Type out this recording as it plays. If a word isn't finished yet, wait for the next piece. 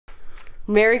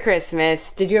Merry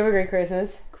Christmas. Did you have a great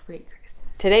Christmas? Great Christmas.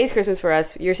 Today's Christmas for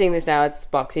us. You're seeing this now. It's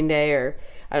Boxing Day, or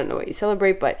I don't know what you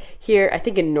celebrate, but here, I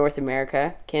think in North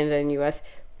America, Canada and US,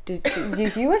 did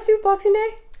US do Boxing Day?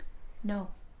 No.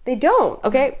 They don't.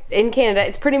 Okay. In Canada,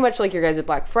 it's pretty much like your guys'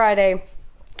 Black Friday.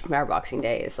 Our Boxing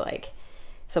Day is like,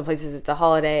 some places it's a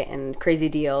holiday and crazy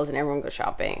deals and everyone goes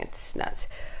shopping. It's nuts.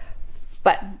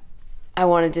 But I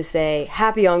wanted to say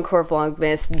happy encore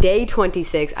vlogmas, day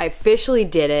 26. I officially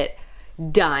did it.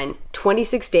 Done.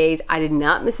 26 days. I did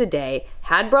not miss a day.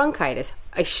 Had bronchitis.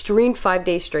 I streamed 5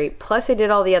 days straight. Plus I did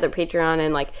all the other Patreon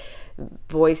and like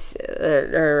voice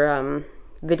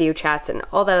video chats and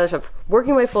all that other stuff.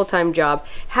 Working my full-time job.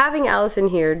 Having Allison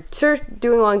here.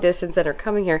 Doing long distance and her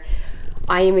coming here.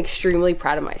 I am extremely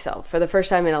proud of myself. For the first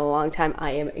time in a long time,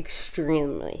 I am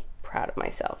extremely proud of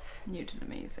myself. You did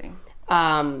amazing.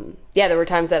 Yeah, there were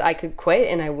times that I could quit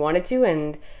and I wanted to,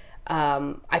 and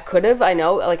I could have. I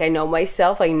know, like, I know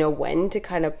myself. I know when to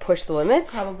kind of push the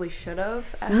limits. Probably should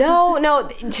have. No,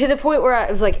 to the point where I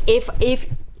was like,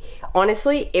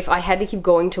 honestly, if I had to keep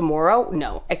going tomorrow,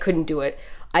 no, I couldn't do it.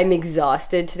 I'm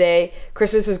exhausted today.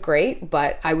 Christmas was great,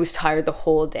 but I was tired the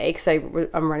whole day because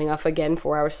I'm running off again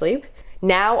 4 hours sleep.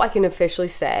 Now I can officially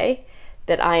say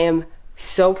that I am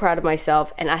so proud of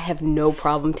myself and I have no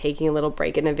problem taking a little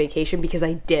break and a vacation because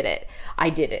I did it.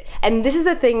 And this is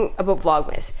the thing about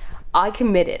Vlogmas. I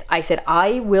committed. I said,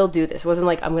 I will do this. It wasn't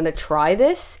like, I'm going to try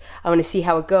this. I'm going to see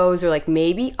how it goes, or like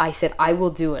maybe. I said, I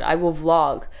will do it. I will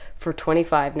vlog for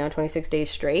 25, now 26 days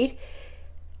straight.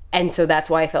 And so that's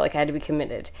why I felt like I had to be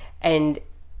committed. And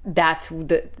that's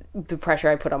the pressure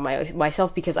I put on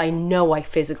myself because I know I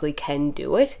physically can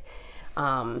do it.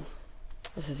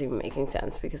 This isn't even making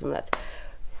sense because I'm nuts.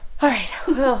 All right.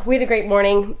 Well, we had a great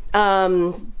morning.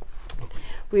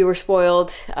 We were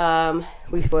spoiled.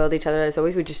 We spoiled each other as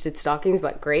always. We just did stockings,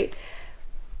 but great.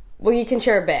 Well, you can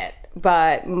share a bit,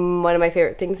 but one of my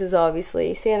favorite things is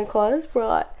obviously Santa Claus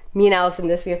brought me and Allison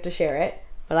this. We have to share it,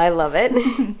 but I love it.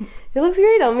 It looks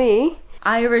great on me.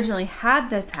 I originally had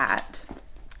this hat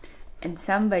and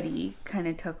somebody kind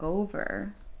of took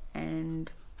over and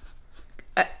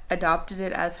adopted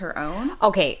it as her own.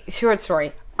 Okay, short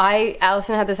story.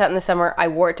 Allison had this hat in the summer. I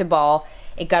wore it to ball.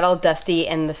 It got all dusty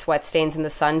and the sweat stains and the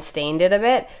sun stained it a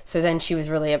bit. So then she was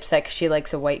really upset because she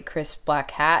likes a white, crisp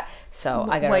black hat. So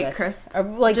I got white, crisp,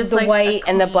 like just the like white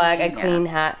and the black, a yeah, clean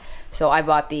hat. So I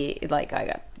bought I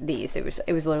got these. It was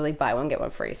literally buy one get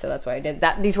one free. So that's why I did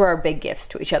that. These were our big gifts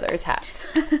to each other as hats.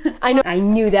 I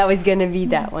knew that was gonna be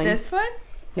that one. This one?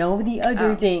 No, the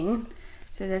other thing.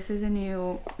 So this is a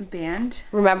new band.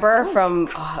 Remember from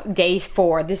day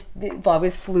 4, this vlog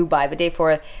was flew by, but day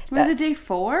 4. Was it day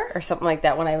 4? Or something like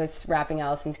that when I was wrapping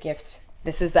Allison's gift.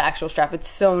 This is the actual strap. It's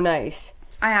so nice.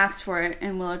 I asked for it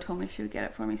and Willow told me she would get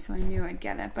it for me, so I knew I'd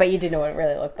get it. But you didn't know what it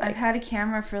really looked like. I've had a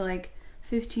camera for like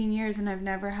 15 years and I've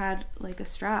never had like a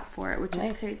strap for it, which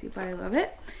nice. is crazy, but I love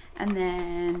it. And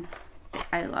then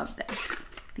I love this.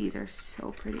 These are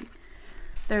so pretty.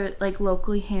 They're like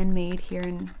locally handmade here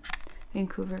in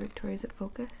Vancouver, Victoria. Is it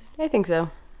focused? I think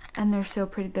so. And they're so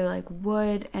pretty. They're like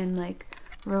wood and like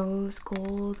rose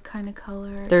gold kind of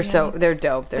color. They're they're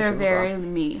dope. They're very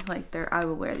me. Like I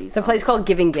will wear these. The place called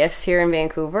Giving Gifts here in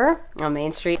Vancouver on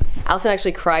Main Street. Allison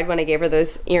actually cried when I gave her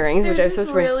those earrings, they're which I was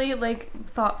just really like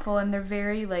thoughtful, and they're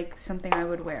very like something I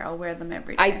would wear. I'll wear them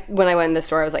every day. When I went in the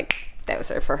store, I was like, that was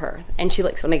for her, and she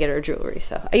likes when I get her jewelry.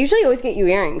 So I usually always get you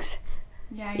earrings.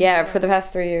 Yeah, for the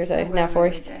past 3 years, I've now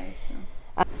forced. Day,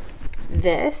 so.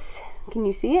 This, can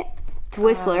you see it? It's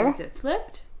Whistler. Is it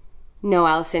flipped? No,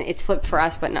 Allison, it's flipped for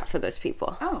us, but not for those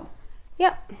people. Oh.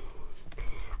 Yep.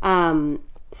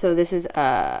 So this is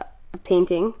a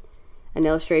painting, an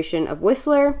illustration of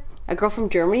Whistler. A girl from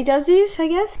Germany does these, I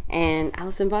guess. And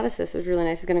Allison bought us this. It was really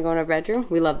nice. It's gonna go in our bedroom.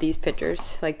 We love these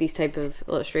pictures, like these type of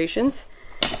illustrations.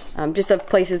 Just of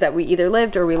places that we either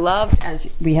lived or we loved,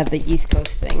 as we have the East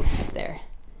Coast thing up there.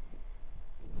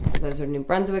 So those are New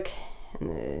Brunswick and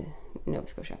the Nova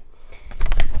Scotia.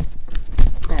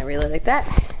 I really like that.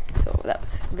 So that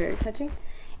was very touching.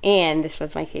 And this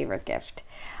was my favorite gift.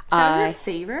 That was your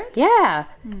favorite? Yeah.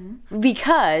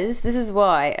 Because this is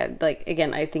why, like,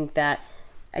 again, I think that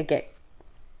I get,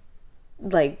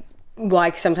 like,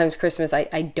 why sometimes Christmas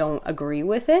I don't agree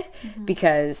with it,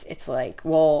 because it's like,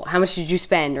 well, how much did you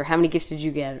spend, or how many gifts did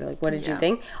you get, or like, what did you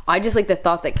think? I just like the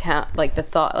thought that count, like the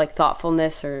thought, like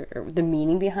thoughtfulness, or the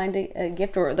meaning behind a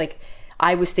gift, or like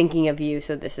I was thinking of you,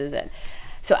 so this is it.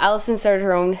 So Allison started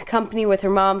her own company with her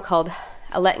mom called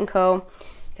lgbtq. You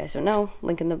guys don't know,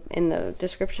 link in the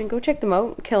description. Go check them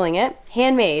out. Killing it.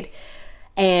 Handmade.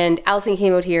 And Allison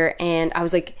came out here and I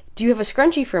was like, do you have a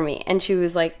scrunchie for me? And she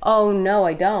was like, oh no,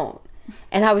 I don't.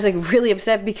 And I was like really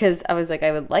upset because I was like,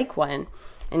 I would like one.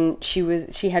 And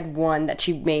she had one that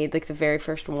she made, like the very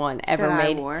first one ever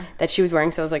that made that she was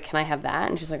wearing. So I was like, can I have that?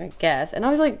 And she's like, I guess. And I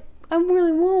was like, I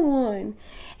really want one.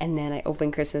 And then I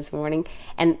opened Christmas morning.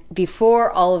 And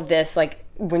before all of this, like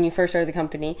when you first started the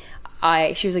company,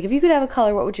 she was like, if you could have a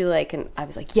color, what would you like? And I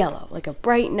was like, yellow, like a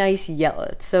bright, nice yellow.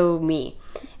 It's so me.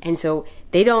 And so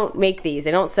they don't make these.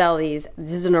 They don't sell these.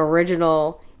 This is an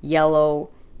original yellow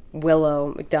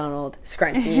Willow McDonald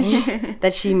scrunchie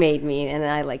that she made me. And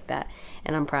I like that.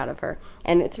 And I'm proud of her.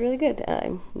 And it's really good.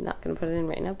 I'm not going to put it in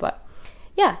right now. But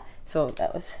yeah. So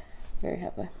that was very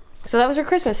happy. So that was our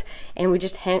Christmas. And we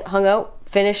just hung out,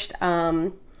 finished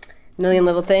Million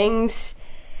Little Things.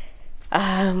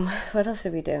 What else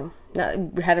did we do?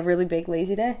 We had a really big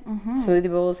lazy day. Smoothie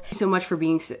bowls. Thank you so much for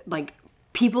being like,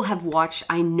 people have watched.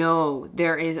 I know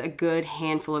there is a good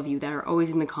handful of you that are always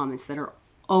in the comments, that are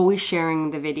always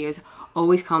sharing the videos,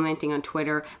 always commenting on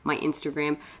Twitter, my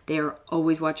Instagram. They are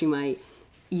always watching my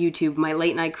YouTube, my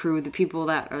late night crew, the people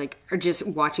that are just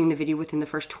watching the video within the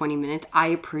first 20 minutes. I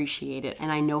appreciate it, and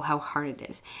I know how hard it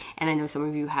is. And I know some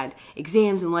of you had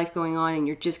exams and life going on and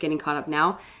you're just getting caught up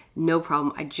now. No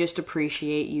problem. I just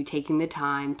appreciate you taking the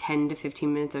time, 10 to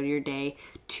 15 minutes out of your day,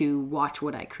 to watch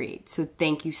what I create. So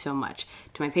thank you so much.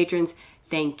 To my patrons,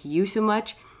 thank you so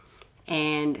much.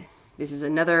 And this is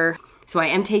another, so I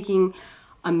am taking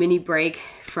a mini break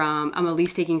I'm at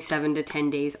least taking 7 to 10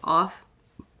 days off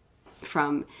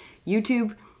from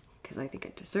YouTube, because I think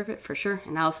I deserve it for sure.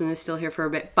 And Allison is still here for a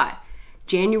bit. But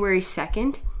January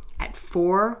 2nd at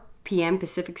 4 p.m.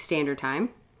 Pacific Standard Time,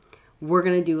 we're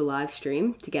going to do a live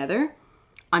stream together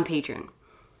on Patreon.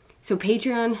 So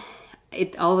Patreon,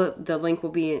 the link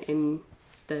will be in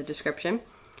the description.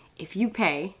 If you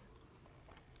pay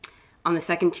on the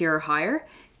second tier or higher,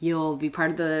 you'll be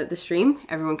part of the stream.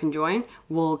 Everyone can join.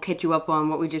 We'll catch you up on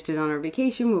what we just did on our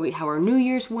vacation, how our New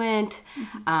Year's went,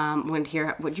 want to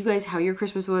hear how your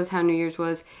Christmas was, how New Year's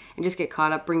was, and just get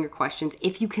caught up. Bring your questions.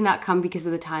 If you cannot come because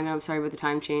of the time, and I'm sorry about the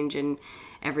time change and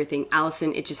everything,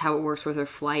 Allison, it's just how it works with her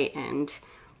flight and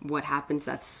what happens.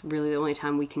 That's really the only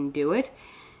time we can do it.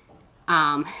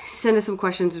 Send us some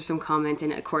questions or some comments,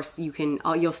 and of course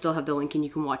you'll still have the link and you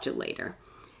can watch it later.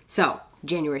 So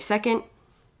January 2nd,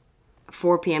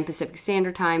 4 p.m. Pacific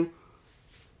Standard Time.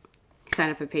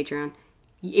 Sign up at Patreon.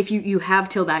 If you have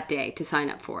till that day to sign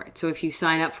up for it. So if you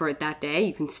sign up for it that day,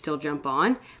 you can still jump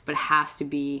on, but it has to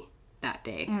be that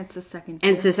day. And it's a second tier.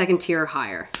 And it's the second tier or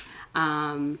higher.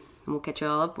 And we'll catch you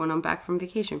all up when I'm back from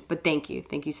vacation. But thank you.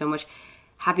 Thank you so much.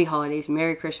 Happy holidays.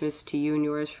 Merry Christmas to you and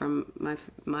yours from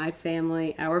my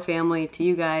family, our family, to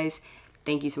you guys.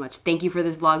 Thank you so much. Thank you for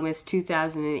this Vlogmas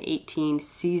 2018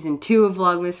 Season 2 of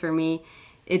Vlogmas for me.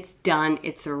 It's done.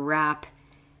 It's a wrap.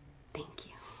 Thank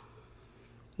you.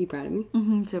 You proud of me?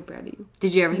 Mm-hmm, so proud of you.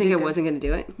 Did you ever think I wasn't going to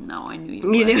do it? No, I knew you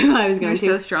would. You knew I was going to.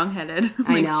 You're so strong-headed.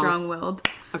 I know. Strong-willed.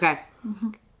 Okay.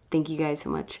 Thank you guys so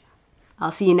much.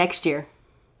 I'll see you next year.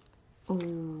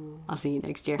 Ooh. I'll see you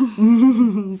next year.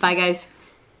 Bye, guys.